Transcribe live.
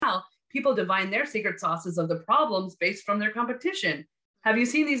people divine their secret sauces of the problems based from their competition. Have you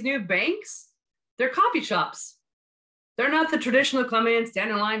seen these new banks? They're coffee shops. They're not the traditional come in,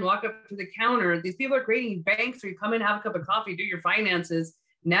 stand in line, walk up to the counter. These people are creating banks where you come in, have a cup of coffee, do your finances,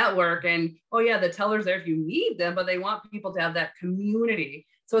 network, and oh yeah, the teller's there if you need them, but they want people to have that community.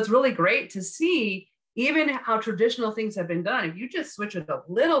 So it's really great to see even how traditional things have been done. If you just switch it a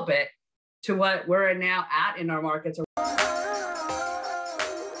little bit to what we're now at in our markets.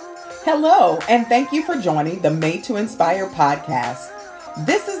 Hello, and thank you for joining the Made to Inspire podcast.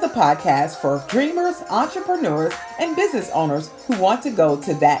 This is the podcast for dreamers, entrepreneurs, and business owners who want to go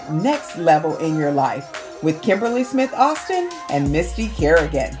to that next level in your life with Kimberly Smith Austin and Misty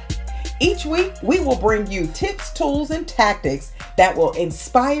Kerrigan. Each week, we will bring you tips, tools, and tactics that will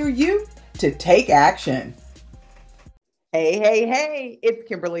inspire you to take action. Hey, it's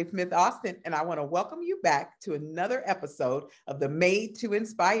Kimberly Smith Austin, and I want to welcome you back to another episode of the Made to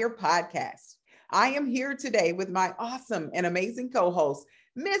Inspire podcast. I am here today with my awesome and amazing co-host,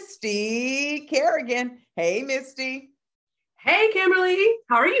 Misty Kerrigan. Hey, Misty. Hey, Kimberly.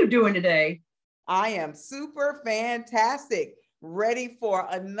 How are you doing today? I am super fantastic, ready for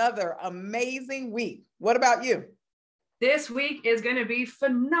another amazing week. What about you? This week is going to be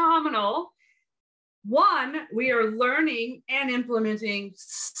phenomenal. One, we are learning and implementing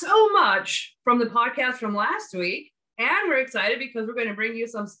so much from the podcast from last week. And we're excited because we're going to bring you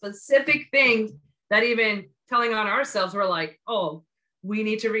some specific things that even telling on ourselves, we're like, oh, we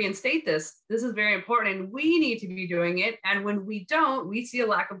need to reinstate this. This is very important and we need to be doing it. And when we don't, we see a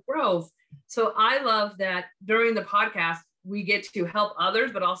lack of growth. So I love that during the podcast, we get to help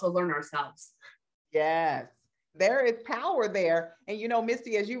others, but also learn ourselves. Yes, there is power there. And you know,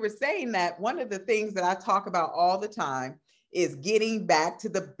 Misty, as you were saying that, one of the things that I talk about all the time is getting back to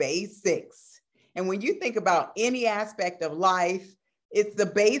the basics. And when you think about any aspect of life, it's the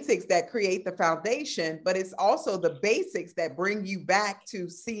basics that create the foundation, but it's also the basics that bring you back to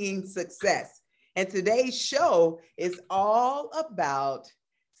seeing success. And today's show is all about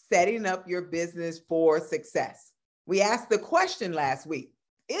setting up your business for success. We asked the question last week,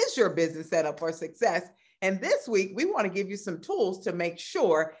 is your business set up for success? And this week, we want to give you some tools to make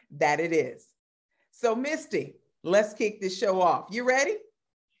sure that it is. So Misty, let's kick this show off. You ready?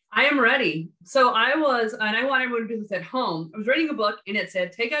 I am ready. So I want everyone to do this at home. I was reading a book and it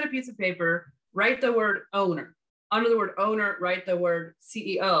said, take out a piece of paper, write the word owner. Under the word owner, write the word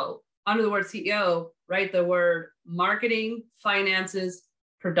CEO. Under the word CEO, write the word marketing, finances,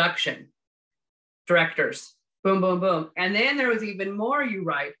 production, directors. Boom, boom, boom. And then there was even more you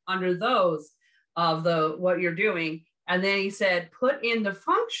write under those of what you're doing. And then he said, put in the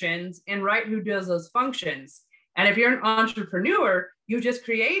functions and write who does those functions. And if you're an entrepreneur, you just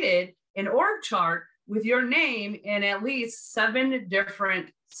created an org chart with your name in at least 7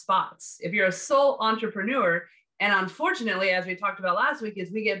 different spots. If you're a sole entrepreneur, and unfortunately, as we talked about last week,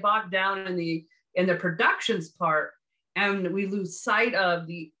 is we get bogged down in the productions part and we lose sight of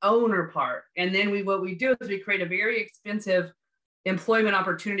the owner part. And then what we do is we create a very expensive employment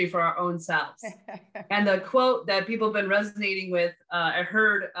opportunity for our own selves. And the quote that people have been resonating with, I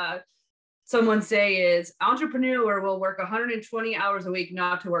heard someone say is, entrepreneur will work 120 hours a week,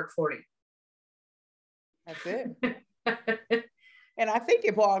 not to work 40. That's it. And I think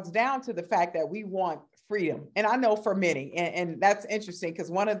it boils down to the fact that we want freedom. And I know for many, and that's interesting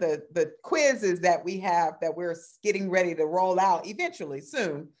because one of the quizzes that we have that we're getting ready to roll out eventually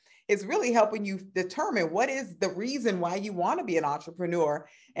soon is really helping you determine what is the reason why you want to be an entrepreneur.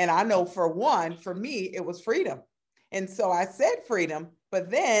 And I know for me, it was freedom. And so I said freedom, but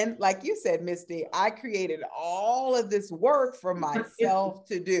then, like you said, Misty, I created all of this work for myself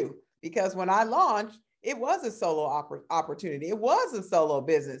to do because when I launched, it was a solo opportunity. It was a solo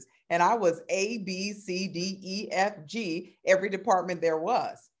business. And I was A, B, C, D, E, F, G, every department there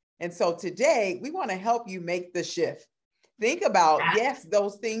was. And so today we want to help you make the shift. Think about, yes,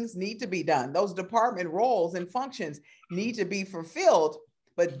 those things need to be done. Those department roles and functions need to be fulfilled,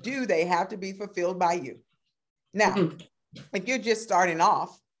 but do they have to be fulfilled by you? Now, if you're just starting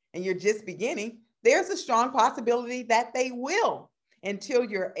off and you're just beginning, there's a strong possibility that they will until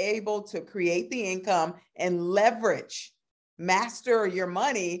you're able to create the income and leverage, master your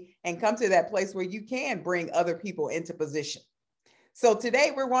money and come to that place where you can bring other people into position. So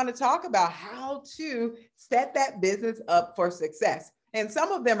today we want to talk about how to set that business up for success. And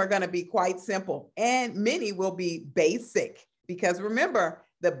some of them are going to be quite simple and many will be basic because remember,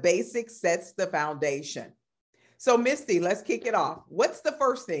 the basic sets the foundation. So Misty, let's kick it off. What's the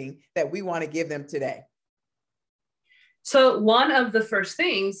first thing that we want to give them today? So one of the first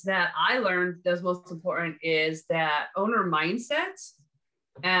things that I learned that's most important is that owner mindset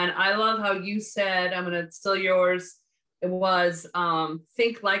And I love how you said, I'm going to steal yours. It was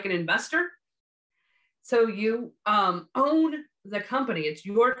think like an investor. So you own the company. It's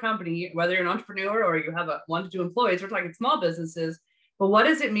your company, whether you're an entrepreneur or you have one to two employees. We're talking small businesses. But what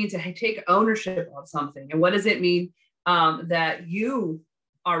does it mean to take ownership of something? And what does it mean that you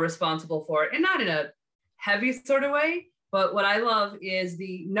are responsible for it? And not in a heavy sort of way, but what I love is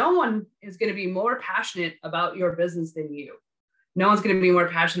no one is going to be more passionate about your business than you. No one's going to be more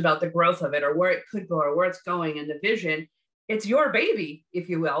passionate about the growth of it or where it could go or where it's going and the vision. It's your baby, if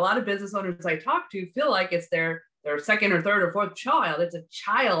you will. A lot of business owners I talk to feel like it's their second or third or fourth child. It's a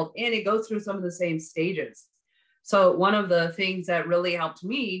child, and it goes through some of the same stages. So one of the things that really helped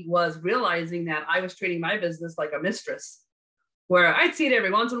me was realizing that I was treating my business like a mistress, where I'd see it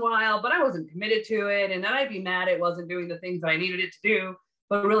every once in a while, but I wasn't committed to it. And then I'd be mad it wasn't doing the things that I needed it to do.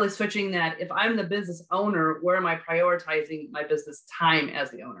 But really switching that, if I'm the business owner, where am I prioritizing my business time as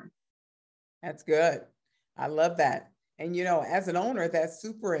the owner? That's good. I love that. And, as an owner, that's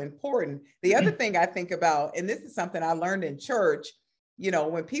super important. The other thing I think about, and this is something I learned in church,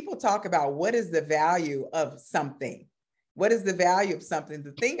 when people talk about what is the value of something,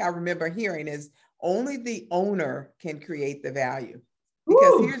 the thing I remember hearing is only the owner can create the value.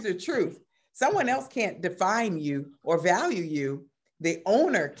 Because here's the truth. Someone else can't define you or value you. The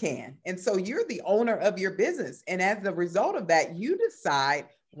owner can. And so you're the owner of your business. And as a result of that, you decide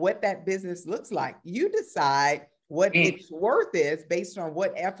what that business looks like. You decide what its worth is based on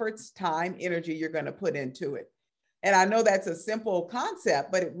what efforts, time, energy you're going to put into it. And I know that's a simple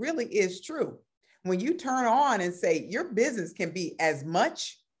concept, but it really is true. When you turn on and say your business can be as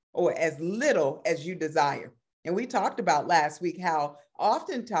much or as little as you desire. And we talked about last week how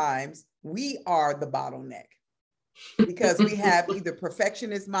oftentimes we are the bottleneck because we have either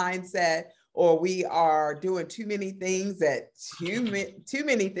perfectionist mindset or we are doing too many things at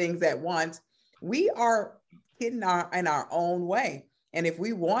once. We are getting in our own way. And if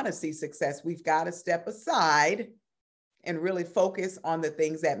we want to see success, we've got to step aside and really focus on the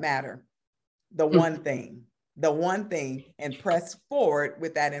things that matter. The one thing, and press forward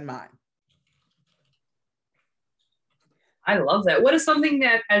with that in mind. I love that. What is something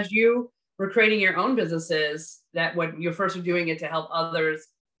that as you were creating your own businesses, that when you first were doing it to help others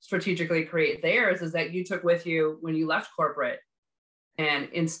strategically create theirs, is that you took with you when you left corporate and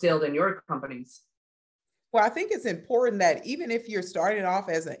instilled in your companies? Well, I think it's important that even if you're starting off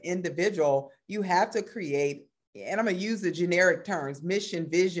as an individual, you have to create, and I'm going to use the generic terms, mission,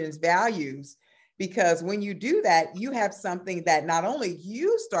 visions, values, because when you do that, you have something that not only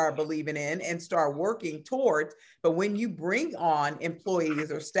you start believing in and start working towards, but when you bring on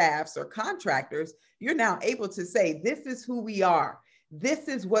employees or staffs or contractors, you're now able to say, this is who we are. This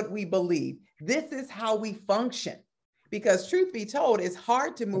is what we believe. This is how we function. Because truth be told, it's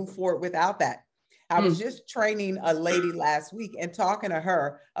hard to move forward without that. I was just training a lady last week and talking to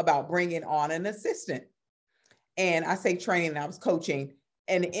her about bringing on an assistant. And I say training, I was coaching.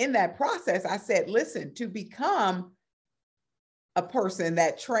 And in that process, I said, listen, to become a person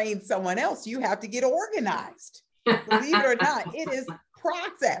that trains someone else, you have to get organized. Believe it or not, it is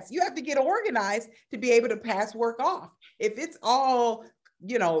process. You have to get organized to be able to pass work off. If it's all,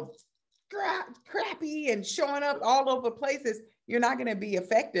 crappy and showing up all over places, you're not going to be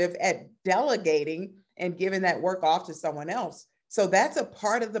effective at delegating and giving that work off to someone else. So that's a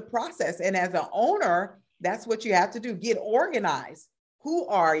part of the process. And as an owner, that's what you have to do. Get organized. Who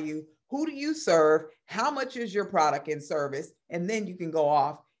are you? Who do you serve? How much is your product and service? And then you can go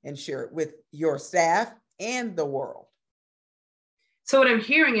off and share it with your staff and the world. So what I'm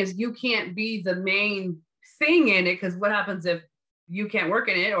hearing is you can't be the main thing in it, because what happens if you can't work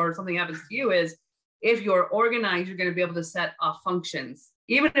in it or something happens to you is if you're organized, you're going to be able to set off functions.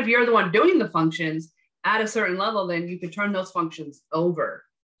 Even if you're the one doing the functions at a certain level, then you can turn those functions over.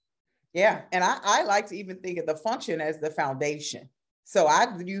 Yeah. And I like to even think of the function as the foundation. So I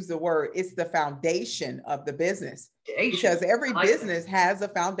use the word, it's the foundation of the business, because every business has a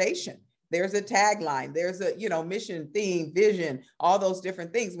foundation. There's a tagline, there's a, mission, theme, vision, all those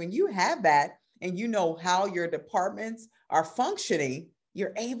different things. When you have that and you know how your departments are functioning,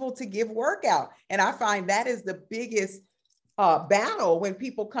 you're able to give work out. And I find that is the biggest battle when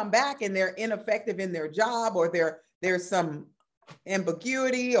people come back and they're ineffective in their job, or there's some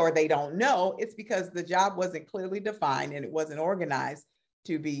ambiguity, or they don't know. It's because the job wasn't clearly defined and it wasn't organized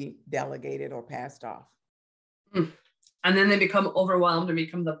to be delegated or passed off. And then they become overwhelmed and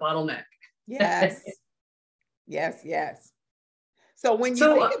become the bottleneck. Yes. Yes. So when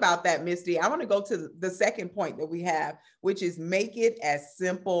you think about that, Misty, I want to go to the second point that we have, which is make it as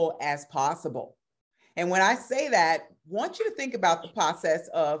simple as possible. And when I say that, I want you to think about the process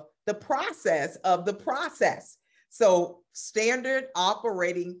of the process of the process. So standard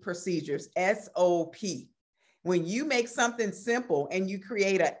operating procedures, SOP. When you make something simple and you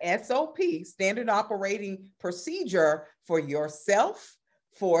create a SOP, standard operating procedure for yourself,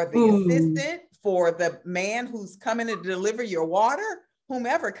 for the assistant, for the man who's coming to deliver your water,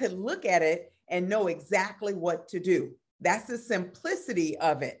 whomever could look at it and know exactly what to do. That's the simplicity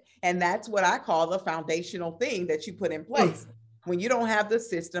of it. And that's what I call the foundational thing that you put in place. When you don't have the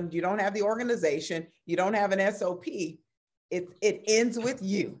system, you don't have the organization, you don't have an SOP, it ends with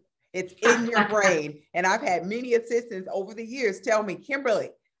you. It's in your brain. And I've had many assistants over the years tell me, Kimberly,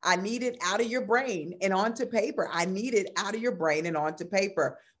 I need it out of your brain and onto paper. I need it out of your brain and onto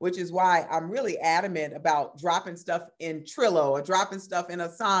paper, which is why I'm really adamant about dropping stuff in Trello or dropping stuff in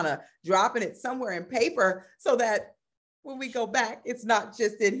Asana, dropping it somewhere in paper so that when we go back, it's not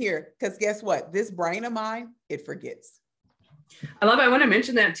just in here. Because guess what? This brain of mine, it forgets. I want to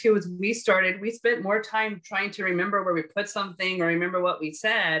mention that too. As we spent more time trying to remember where we put something or remember what we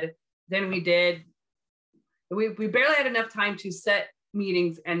said than we did. We barely had enough time to set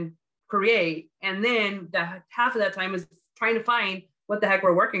meetings and create. And then half of that time is trying to find what the heck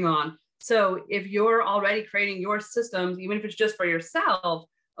we're working on. So if you're already creating your systems, even if it's just for yourself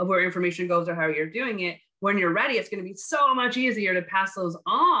of where information goes or how you're doing it, when you're ready, it's going to be so much easier to pass those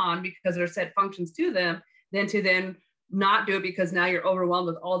on because there are set functions to them than to then not do it because now you're overwhelmed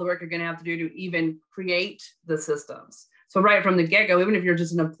with all the work you're going to have to do to even create the systems. So right from the get-go, even if you're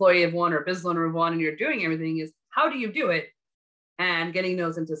just an employee of one or a business owner of one and you're doing everything, is how do you do it? And getting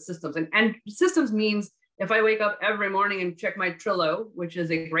those into systems. And systems means if I wake up every morning and check my Trello, which is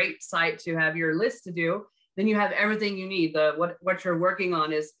a great site to have your list to do, then you have everything you need. What you're working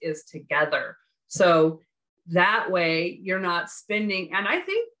on is together. So that way you're not spending, and I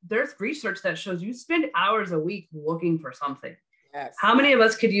think there's research that shows you spend hours a week looking for something. Yes. How many of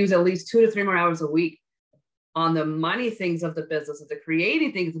us could use at least 2 to 3 more hours a week on the money things of the business, of the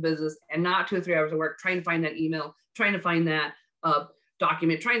creating things of the business, and not 2 or 3 hours of work trying to find that email, trying to find that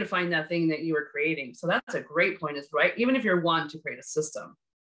document, trying to find that thing that you were creating. So that's a great point, is right. Even if you're one to create a system.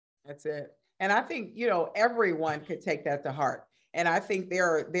 That's it. And I think, everyone could take that to heart. And I think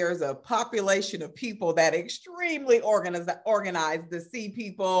there's a population of people that extremely organized, the C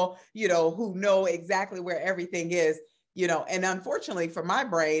people, who know exactly where everything is, and unfortunately for my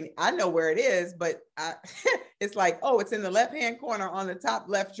brain, I know where it is, but it's like, oh, it's in the left-hand corner on the top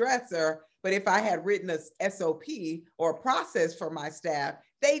left dresser. But if I had written a SOP or a process for my staff,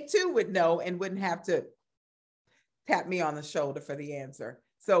 they too would know and wouldn't have to tap me on the shoulder for the answer.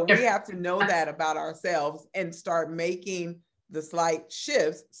 So we have to know that about ourselves and start making the slight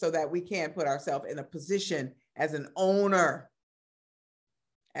shifts so that we can put ourselves in a position as an owner.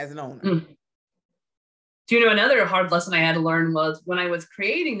 Do you know, another hard lesson I had to learn was when I was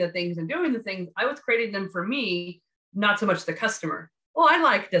creating the things and doing the things, I was creating them for me, not so much the customer. Oh, I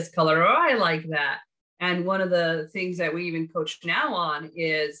like this color, or I like that. And one of the things that we even coach now on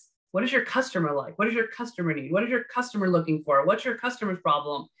is, what is your customer like? What does your customer need? What is your customer looking for? What's your customer's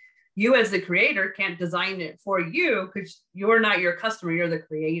problem? You as the creator can't design it for you because you're not your customer, you're the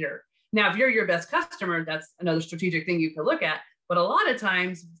creator. Now, if you're your best customer, that's another strategic thing you could look at. But a lot of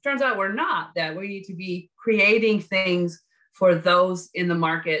times, it turns out we're not, that we need to be creating things for those in the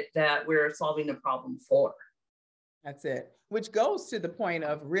market that we're solving the problem for. That's it. Which goes to the point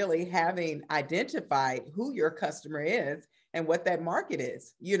of really having identified who your customer is and what that market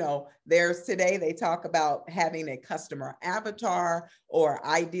is. There's today, they talk about having a customer avatar or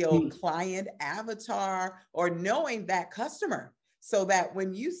ideal client avatar, or knowing that customer, so that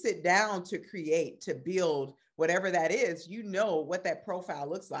when you sit down to create, to build whatever that is, what that profile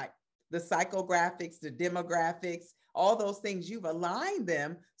looks like, the psychographics, the demographics, all those things, you've aligned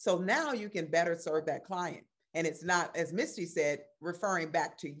them. So now you can better serve that client. And it's not, as Misty said, referring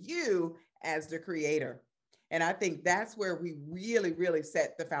back to you as the creator. And I think that's where we really, really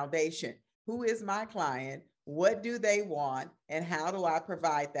set the foundation. Who is my client? What do they want? And how do I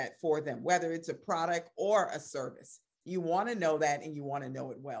provide that for them? Whether it's a product or a service. You want to know that, and you want to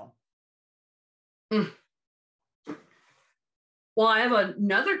know it well. Well, I have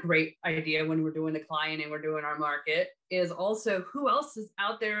another great idea when we're doing the client and we're doing our market, is also who else is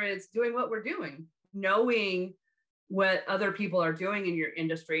out there is doing what we're doing, knowing what other people are doing in your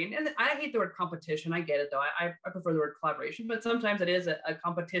industry. And I hate the word competition. I get it though. I prefer the word collaboration, but sometimes it is a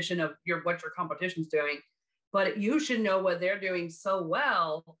competition of what your competition's doing. But you should know what they're doing so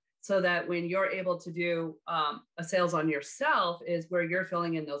well, so that when you're able to do a sales on yourself is where you're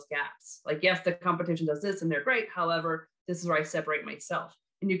filling in those gaps. Like, yes, the competition does this and they're great. However, this is where I separate myself.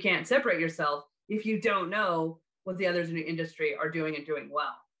 And you can't separate yourself if you don't know what the others in the industry are doing and doing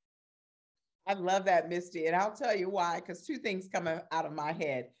well. I love that, Misty. And I'll tell you why, because two things come out of my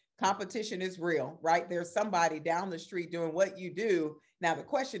head. Competition is real, right? There's somebody down the street doing what you do. Now, the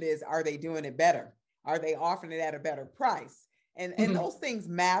question is, are they doing it better? Are they offering it at a better price? And those things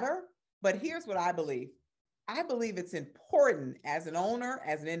matter. But here's what I believe. I believe it's important as an owner,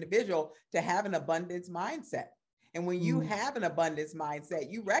 as an individual, to have an abundance mindset. And when you have an abundance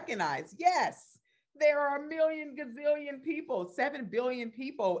mindset, you recognize, yes, there are a million gazillion people, 7 billion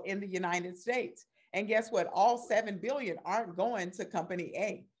people in the United States. And guess what? All 7 billion aren't going to company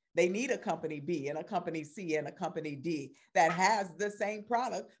A. They need a company B and a company C and a company D that has the same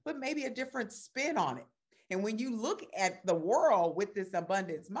product, but maybe a different spin on it. And when you look at the world with this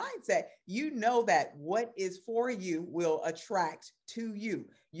abundance mindset, you know that what is for you will attract to you.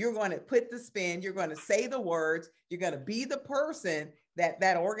 You're going to put the spin, you're going to say the words, you're going to be the person that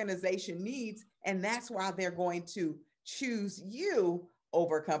that organization needs. And that's why they're going to choose you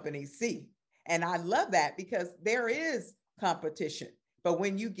over company C. And I love that because there is competition. But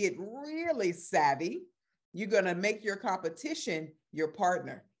when you get really savvy, you're going to make your competition your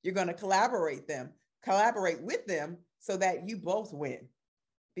partner. You're going to collaborate with them so that you both win.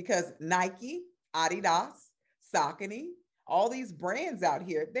 Because Nike, Adidas, Saucony, all these brands out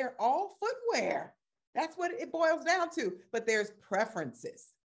here, they're all footwear. That's what it boils down to. But there's preferences.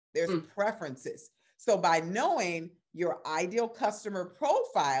 There's preferences. So by knowing your ideal customer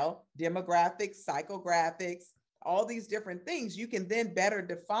profile, demographics, psychographics, all these different things, you can then better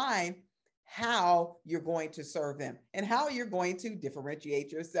define how you're going to serve them and how you're going to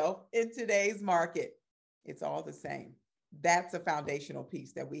differentiate yourself in today's market. It's all the same. That's a foundational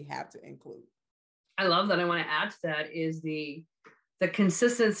piece that we have to include. I love that. I want to add to that is the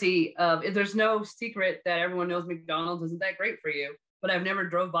consistency of, if there's no secret that everyone knows McDonald's isn't that great for you, but I've never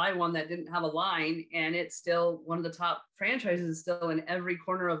drove by one that didn't have a line, and it's still one of the top franchises, still in every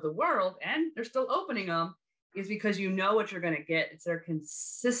corner of the world, and they're still opening them, is because you know what you're going to get. It's their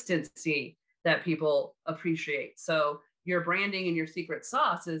consistency that people appreciate. So your branding and your secret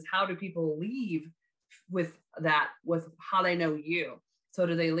sauce is, how do people leave with that, with how they know you? So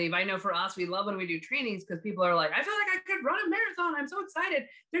do they leave? I know for us, we love when we do trainings because people are like, I feel like I could run a marathon. I'm so excited.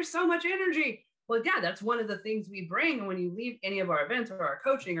 There's so much energy. Well, yeah, that's one of the things we bring when you leave any of our events or our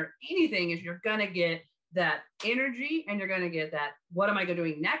coaching or anything, is you're going to get that energy, and you're going to get that, what am I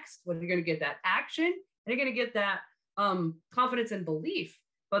doing next? You're going to get that action, and you're going to get that confidence and belief.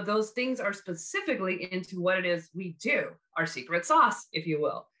 But those things are specifically into what it is we do, our secret sauce, if you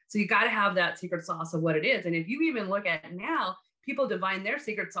will. So you got to have that secret sauce of what it is. And if you even look at now, people divine their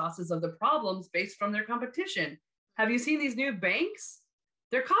secret sauces of the problems based from their competition. Have you seen these new banks?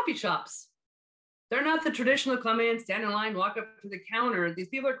 They're coffee shops. They're not the traditional come in, stand in line, walk up to the counter. These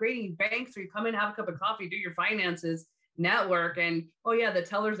people are creating banks where you come in, have a cup of coffee, do your finances, network. And oh yeah, the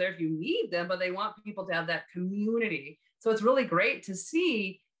teller's there if you need them, but they want people to have that community. So it's really great to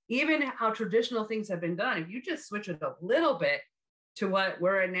see even how traditional things have been done. If you just switch it a little bit to what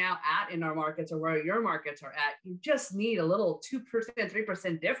we're now at in our markets, or where your markets are at, you just need a little 2%,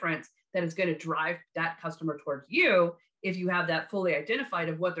 3% difference that is going to drive that customer towards you if you have that fully identified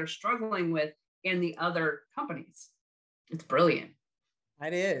of what they're struggling with in the other companies. It's brilliant.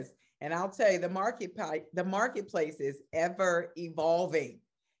 It is. And I'll tell you, the marketplace is ever evolving,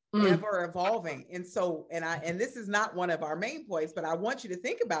 ever evolving. And so, and this is not one of our main points, but I want you to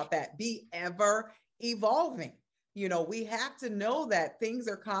think about that. Be ever evolving. You know, we have to know that things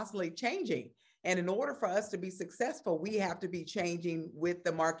are constantly changing. And in order for us to be successful, we have to be changing with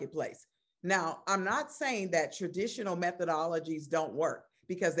the marketplace. Now, I'm not saying that traditional methodologies don't work,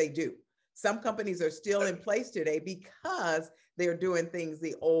 because they do. Some companies are still in place today because they're doing things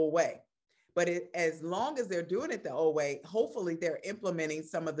the old way. But as long as they're doing it the old way, hopefully they're implementing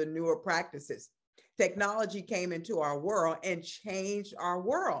some of the newer practices. Technology came into our world and changed our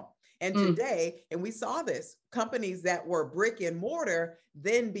world. And today, and we saw this, companies that were brick and mortar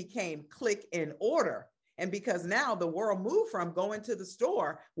then became click and order. And because now the world moved from going to the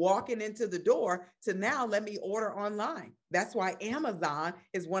store, walking into the door, to now let me order online. That's why Amazon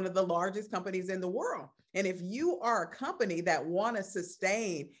is one of the largest companies in the world. And if you are a company that want to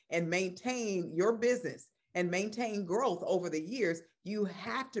sustain and maintain your business and maintain growth over the years, you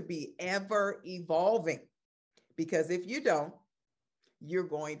have to be ever evolving, because if you don't, you're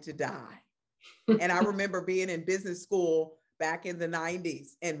going to die. And I remember being in business school back in the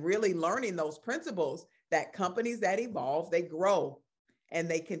 90s and really learning those principles, that companies that evolve, they grow and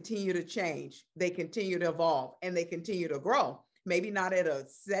they continue to change. They continue to evolve and they continue to grow. Maybe not at a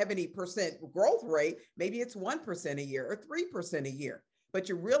 70% growth rate. Maybe it's 1% a year or 3% a year. But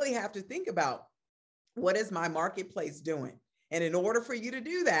you really have to think about What is my marketplace doing? And in order for you to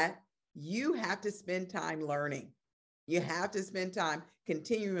do that, you have to spend time learning. You have to spend time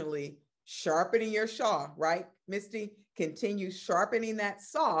continually sharpening your saw, right, Misty? Continue sharpening that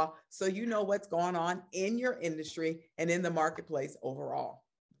saw so you know what's going on in your industry and in the marketplace overall.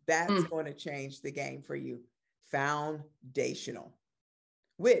 That's going to change the game for you. Foundational.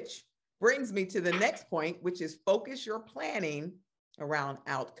 Which brings me to the next point, which is focus your planning around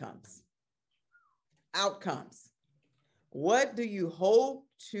outcomes. Outcomes. What do you hope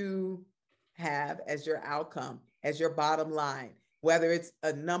to have as your outcome, as your bottom line? Whether it's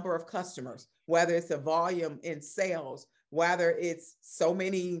a number of customers, whether it's a volume in sales, whether it's so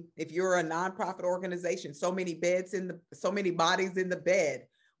many, if you're a nonprofit organization, so many bodies in the bed,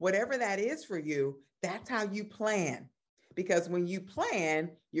 whatever that is for you, that's how you plan. Because when you plan,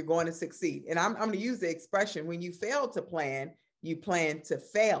 you're going to succeed. And I'm going to use the expression, when you fail to plan, you plan to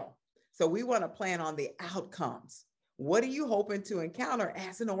fail. So we want to plan on the outcomes. What are you hoping to encounter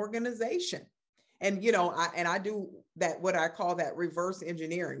as an organization? And, you know, I do that, what I call that reverse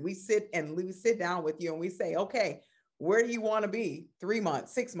engineering. We sit down with you and we say, okay, where do you want to be 3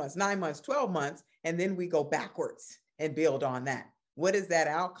 months, 6 months, 9 months, 12 months? And then we go backwards and build on that. What does that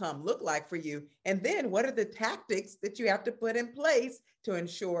outcome look like for you? And then what are the tactics that you have to put in place to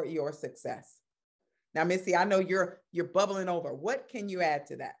ensure your success? Now, Missy, I know you're bubbling over. What can you add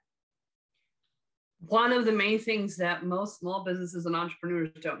to that? One of the main things that most small businesses and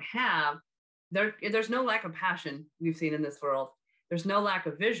entrepreneurs don't have, there's no lack of passion we've seen in this world. There's no lack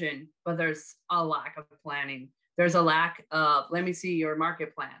of vision, but there's a lack of planning. There's a lack of, let me see your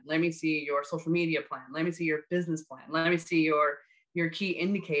market plan. Let me see your social media plan. Let me see your business plan. Let me see your key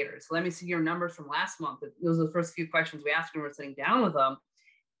indicators. Let me see your numbers from last month. Those are the first few questions we asked when we're sitting down with them.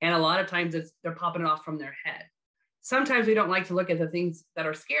 And a lot of times they're popping it off from their head. Sometimes we don't like to look at the things that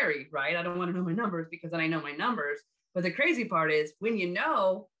are scary, right? I don't want to know my numbers because then I know my numbers. But the crazy part is when you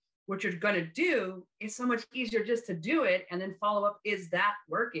know what you're going to do, it's so much easier just to do it and then follow up. Is that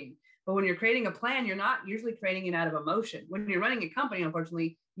working? But when you're creating a plan, you're not usually creating it out of emotion. When you're running a company,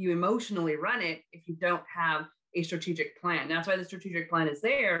 unfortunately, you emotionally run it if you don't have a strategic plan. That's why the strategic plan is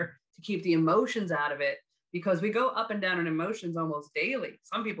there, to keep the emotions out of it, because we go up and down in emotions almost daily,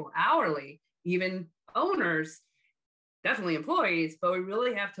 some people hourly, even owners, definitely employees, but we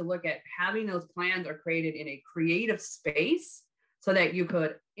really have to look at having those plans are created in a creative space so that you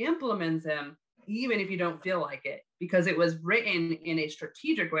could implement them even if you don't feel like it, because it was written in a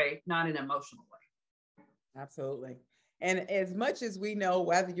strategic way, not an emotional way. Absolutely. And as much as we know,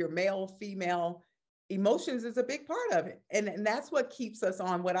 whether you're male, female, emotions is a big part of it. And that's what keeps us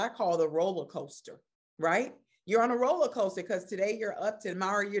on what I call the roller coaster, right? You're on a roller coaster because today you're up,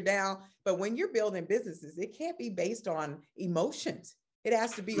 tomorrow you're down. But when you're building businesses, it can't be based on emotions. It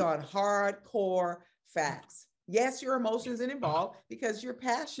has to be on hardcore facts. Yes, your emotions are involved because you're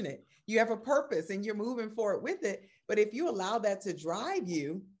passionate. You have a purpose and you're moving forward with it. But if you allow that to drive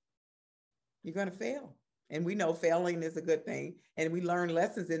you, you're going to fail. And we know failing is a good thing. And we learn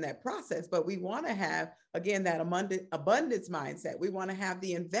lessons in that process. But we want to have, again, that abundance mindset. We want to have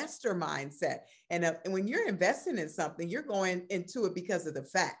the investor mindset. And when you're investing in something, you're going into it because of the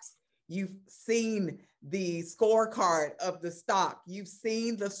facts. You've seen the scorecard of the stock. You've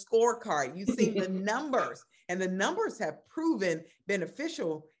seen the scorecard. You've seen the numbers. And the numbers have proven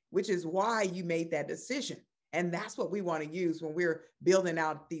beneficial, which is why you made that decision. And that's what we want to use when we're building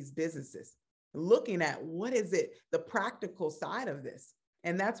out these businesses. Looking at what is it, the practical side of this.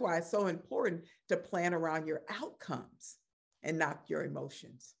 And that's why it's so important to plan around your outcomes and not your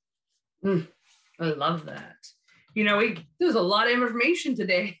emotions. I love that. You know, there's a lot of information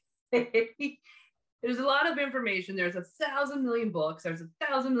today. There's a lot of information. There's 1,000 million books. There's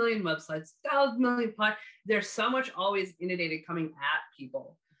 1,000 million websites, 1,000 million. There's so much always inundated coming at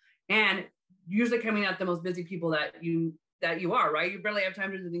people. And usually coming at the most busy people that you are, right? You barely have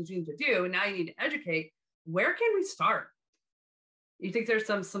time to do the things you need to do. And now you need to educate. Where can we start? You think there's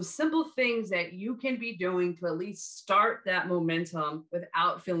some simple things that you can be doing to at least start that momentum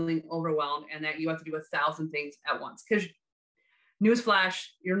without feeling overwhelmed and that you have to do 1,000 things at once? Because newsflash,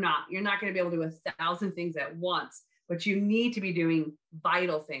 you're not going to be able to do 1,000 things at once, but you need to be doing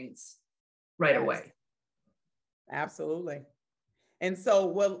vital things right away. Absolutely. And so,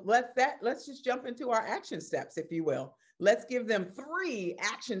 well, let's just jump into our action steps, if you will. Let's give them 3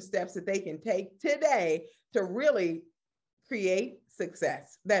 action steps that they can take today to really create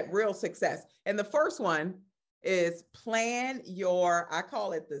success, that real success. And the first one is plan I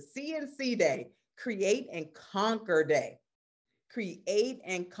call it the CNC day, create and conquer day. Create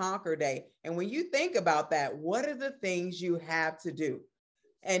and conquer day. And when you think about that, what are the things you have to do?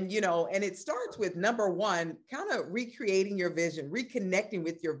 And, and it starts with number one, kind of recreating your vision, reconnecting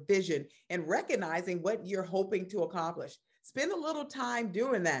with your vision and recognizing what you're hoping to accomplish. Spend a little time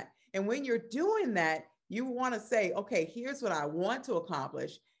doing that. And when you're doing that, you want to say, okay, here's what I want to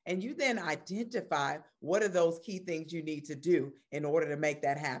accomplish. And you then identify what are those key things you need to do in order to make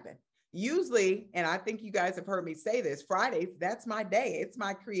that happen. Usually, and I think you guys have heard me say this, Fridays, that's my day. It's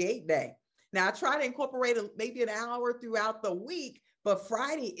my create day. Now I try to incorporate maybe an hour throughout the week, but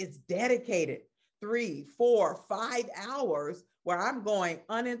Friday is dedicated 3, 4, 5 hours where I'm going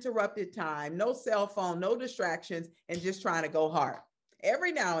uninterrupted time, no cell phone, no distractions, and just trying to go hard.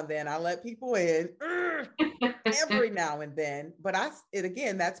 Every now and then I let people in, every now and then, but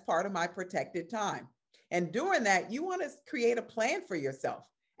again, that's part of my protected time. And during that, you want to create a plan for yourself.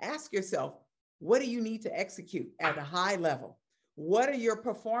 Ask yourself, what do you need to execute at a high level? What are your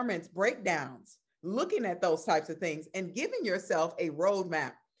performance breakdowns? Looking at those types of things and giving yourself a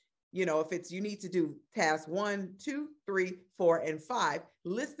roadmap. If it's you need to do tasks 1, 2, 3, 4, and 5,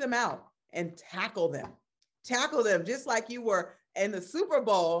 list them out and tackle them. Tackle them just like you were in the Super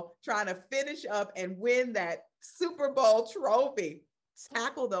Bowl trying to finish up and win that Super Bowl trophy.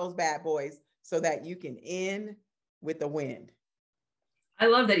 Tackle those bad boys so that you can end with the win. I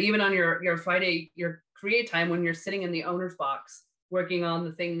love that even on your Friday, your create time, when you're sitting in the owner's box, working on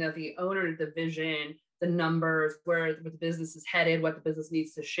the thing that the owner, the vision, the numbers, where the business is headed, what the business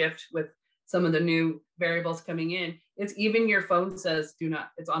needs to shift with some of the new variables coming in. It's even your phone says,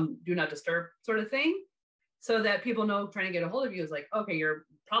 it's on do not disturb sort of thing. So that people know trying to get a hold of you is like, okay, you're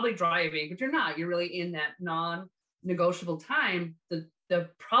probably driving, but you're not. You're really in that non-negotiable time. The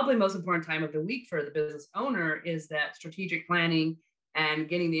probably most important time of the week for the business owner is that strategic planning and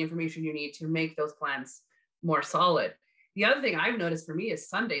getting the information you need to make those plans more solid. The other thing I've noticed for me is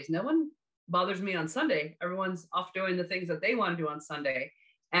Sundays. No one bothers me on Sunday. Everyone's off doing the things that they want to do on Sunday.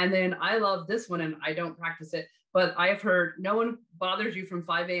 And then I love this one, and I don't practice it, but I've heard no one bothers you from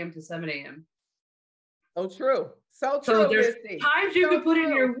 5 a.m. to 7 a.m. So true. So true. So there's times you can put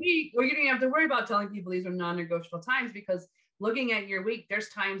in your week where you don't have to worry about telling people these are non-negotiable times, because looking at your week, there's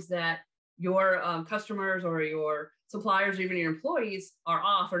times that your customers or your suppliers or even your employees are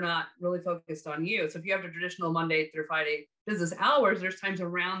off or not really focused on you. So if you have the traditional Monday through Friday business hours, there's times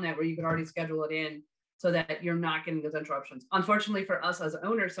around that where you can already schedule it in so that you're not getting those interruptions. Unfortunately for us as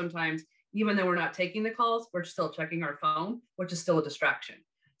owners, sometimes, even though we're not taking the calls, we're still checking our phone, which is still a distraction.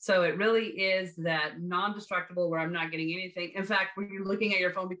 So it really is that non-distractible where I'm not getting anything. In fact, when you're looking at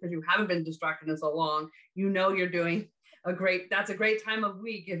your phone because you haven't been distracted in so long, you're doing that's a great time of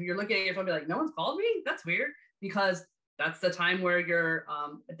week. If you're looking at your phone, be like, no one's called me? That's weird, because that's the time where you're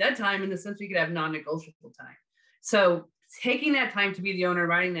a dead time in the sense you could have non-negotiable time. So taking that time to be the owner,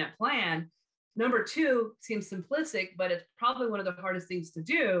 writing that plan. Number 2 seems simplistic, but it's probably one of the hardest things to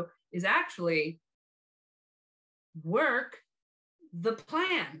do is actually work the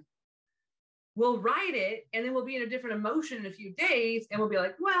plan. We'll write it and then we'll be in a different emotion in a few days and we'll be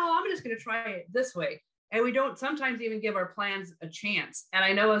like, well, I'm just going to try it this way. And we don't sometimes even give our plans a chance. And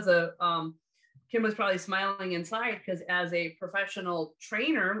I know as Kim was probably smiling inside because as a professional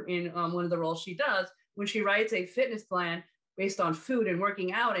trainer in one of the roles she does, when she writes a fitness plan based on food and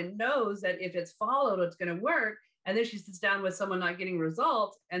working out and knows that if it's followed, it's going to work. And then she sits down with someone not getting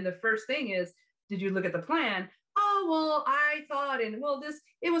results. And the first thing is, did you look at the plan? Oh, well, I thought,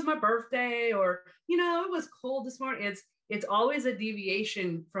 it was my birthday, or, it was cold this morning. It's always a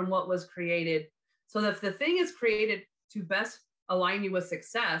deviation from what was created. So if the thing is created to best align you with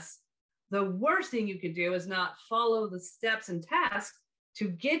success, the worst thing you could do is not follow the steps and tasks to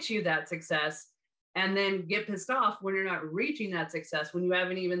get you that success and then get pissed off when you're not reaching that success, when you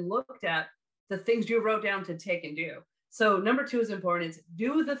haven't even looked at the things you wrote down to take and do. So number 2 is important. It's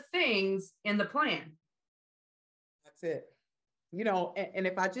do the things in the plan. That's it. And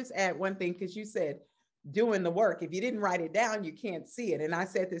if I just add one thing, because you said doing the work, if you didn't write it down, you can't see it. And I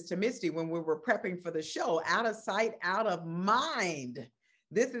said this to Misty when we were prepping for the show, out of sight, out of mind.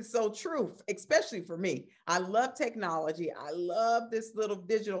 This is so true, especially for me. I love technology. I love this little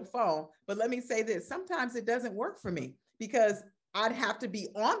digital phone. But let me say this, sometimes it doesn't work for me because I'd have to be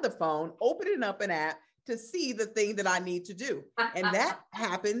on the phone, opening up an app to see the thing that I need to do. And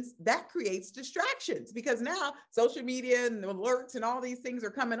that creates distractions because now social media and alerts and all these things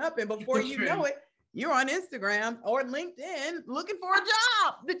are coming up. And before you know it, you're on Instagram or LinkedIn looking for a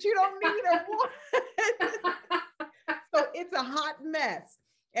job that you don't need or want. So it's a hot mess.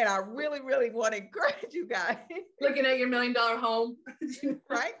 And I really, really want to encourage you guys. Looking at your $1 million home.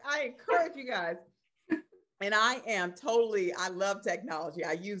 Right? I encourage you guys. And I love technology.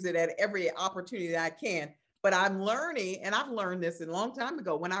 I use it at every opportunity that I can. But I'm learning, and I've learned this a long time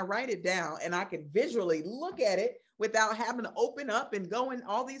ago, when I write it down and I can visually look at it without having to open up and go in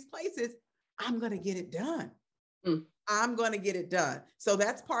all these places, I'm going to get it done. I'm going to get it done. So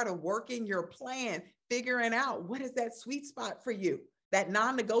that's part of working your plan, figuring out what is that sweet spot for you, that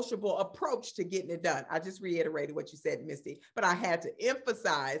non-negotiable approach to getting it done. I just reiterated what you said, Misty, but I had to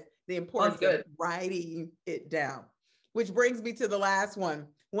emphasize the importance of writing it down, which brings me to the last one.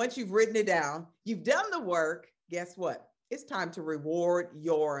 Once you've written it down, you've done the work, guess what? It's time to reward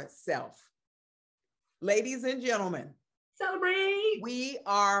yourself. Ladies and gentlemen, celebrate. We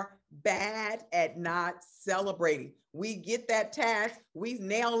are bad at not celebrating. We get that task, we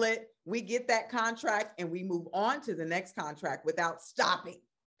nail it, we get that contract, and we move on to the next contract without stopping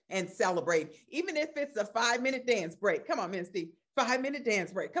and celebrating. Even if it's a 5-minute dance break. Come on, Misty. 5-minute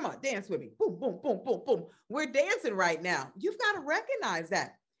dance break. Come on, dance with me. Boom, boom, boom, boom, boom. We're dancing right now. You've got to recognize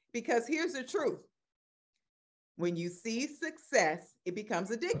that, because here's the truth. When you see success, it becomes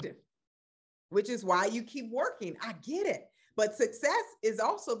addictive, which is why you keep working. I get it. But success is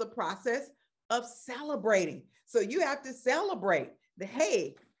also the process of celebrating. So you have to celebrate the,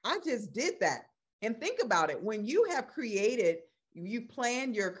 hey, I just did that. And think about it. When you have created, you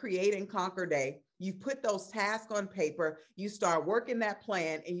plan your create and conquer day, you put those tasks on paper, you start working that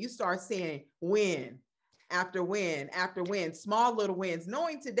plan, and you start seeing win after win after win, small little wins,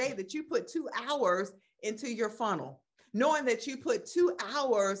 knowing today that you put 2 hours into your funnel, knowing that you put 2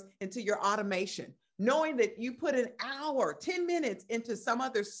 hours into your automation, knowing that you put an hour, 10 minutes into some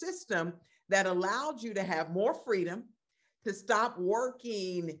other system that allowed you to have more freedom, to stop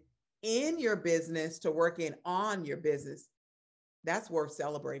working in your business to working on your business. That's worth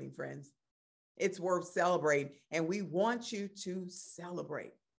celebrating, friends. It's worth celebrating. And we want you to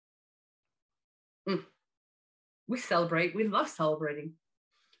celebrate. We celebrate. We love celebrating.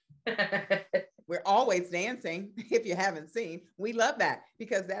 We're always dancing. If you haven't seen, we love that,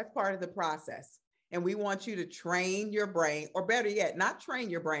 because that's part of the process. And we want you to train your brain, or better yet, not train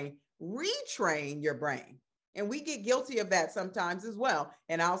your brain, retrain your brain. And we get guilty of that sometimes as well.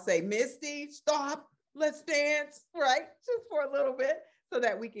 And I'll say, Misty, stop, let's dance, right? Just for a little bit, so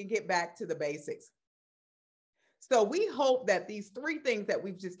that we can get back to the basics. So we hope that these 3 things that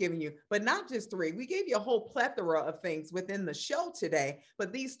we've just given you, but not just 3, we gave you a whole plethora of things within the show today,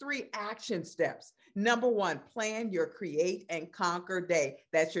 but these 3 action steps. Number 1, plan your create and conquer day.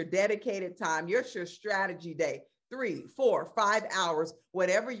 That's your dedicated time. Your strategy day. 3, 4, 5 hours,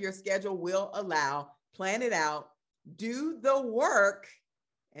 whatever your schedule will allow. Plan it out, do the work,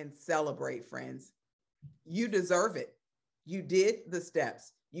 and celebrate, friends. You deserve it. You did the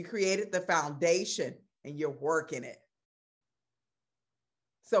steps. You created the foundation, and you're working it.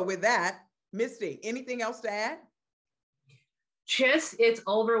 So with that, Misty, anything else to add? Just, it's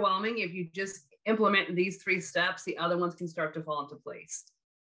overwhelming. If you just implement these 3 steps, the other ones can start to fall into place.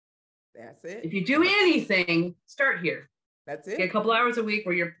 That's it. If you do anything, start here. That's it. Get a couple hours a week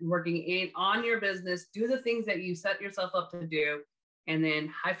where you're working on your business, do the things that you set yourself up to do, and then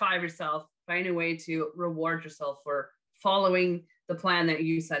high five yourself, find a way to reward yourself for following the plan that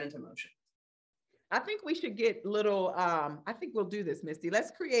you set into motion. I think we should get little, I think we'll do this, Misty.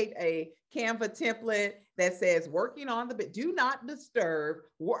 Let's create a Canva template that says working on the, do not disturb,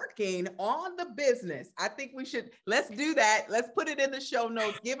 working on the business. I think we should, let's do that. Let's put it in the show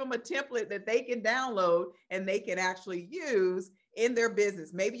notes, give them a template that they can download and they can actually use in their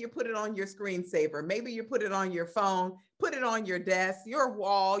business. Maybe you put it on your screensaver. Maybe you put it on your phone, put it on your desk, your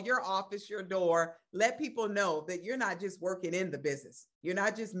wall, your office, your door. Let people know that you're not just working in the business. You're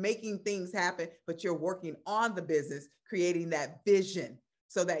not just making things happen, but you're working on the business, creating that vision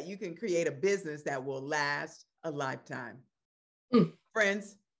so that you can create a business that will last a lifetime.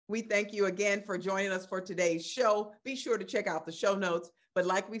 Friends, we thank you again for joining us for today's show. Be sure to check out the show notes. But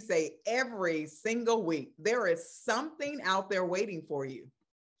like we say, every single week, there is something out there waiting for you.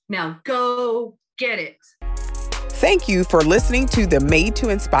 Now go get it. Thank you for listening to the Made to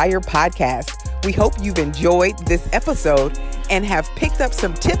Inspire podcast. We hope you've enjoyed this episode and have picked up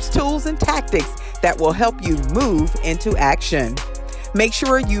some tips, tools, and tactics that will help you move into action. Make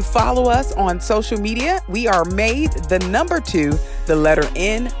sure you follow us on social media. We are Made, the number 2, the letter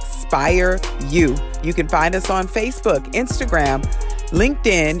N, Inspire You. You can find us on Facebook, Instagram,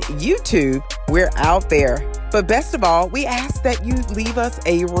 LinkedIn, YouTube. We're out there. But best of all, we ask that you leave us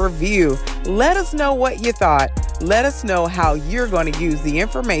a review. Let us know what you thought. Let us know how you're going to use the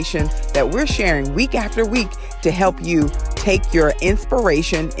information that we're sharing week after week to help you take your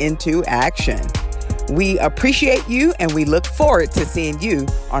inspiration into action. We appreciate you and we look forward to seeing you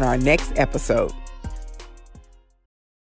on our next episode.